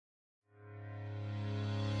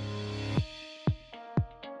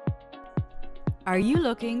Are you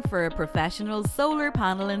looking for a professional solar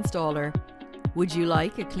panel installer? Would you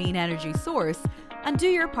like a clean energy source and do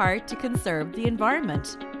your part to conserve the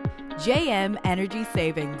environment? JM Energy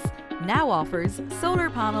Savings now offers solar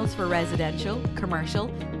panels for residential,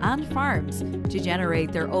 commercial and farms to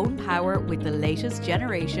generate their own power with the latest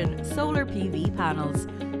generation solar PV panels,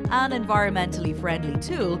 an environmentally friendly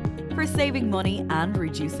tool for saving money and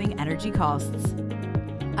reducing energy costs.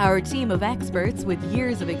 Our team of experts with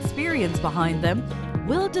years of experience behind them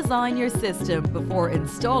will design your system before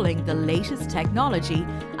installing the latest technology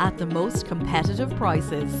at the most competitive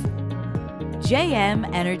prices.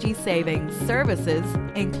 JM Energy Savings services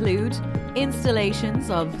include installations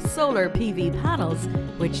of solar PV panels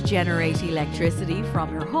which generate electricity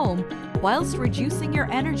from your home whilst reducing your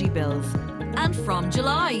energy bills. And from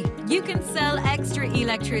July, you can sell extra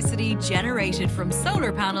electricity generated from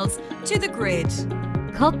solar panels to the grid.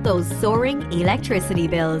 Cut those soaring electricity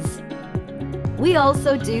bills. We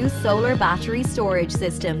also do solar battery storage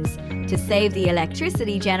systems to save the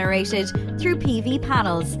electricity generated through PV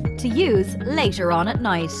panels to use later on at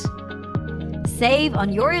night. Save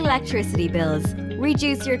on your electricity bills,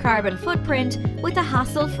 reduce your carbon footprint with a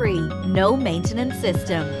hassle-free, no-maintenance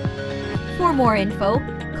system. For more info,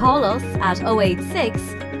 call us at 086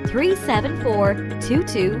 374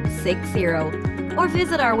 2260 or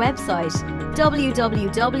visit our website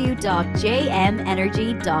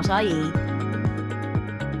www.jmenergy.ie.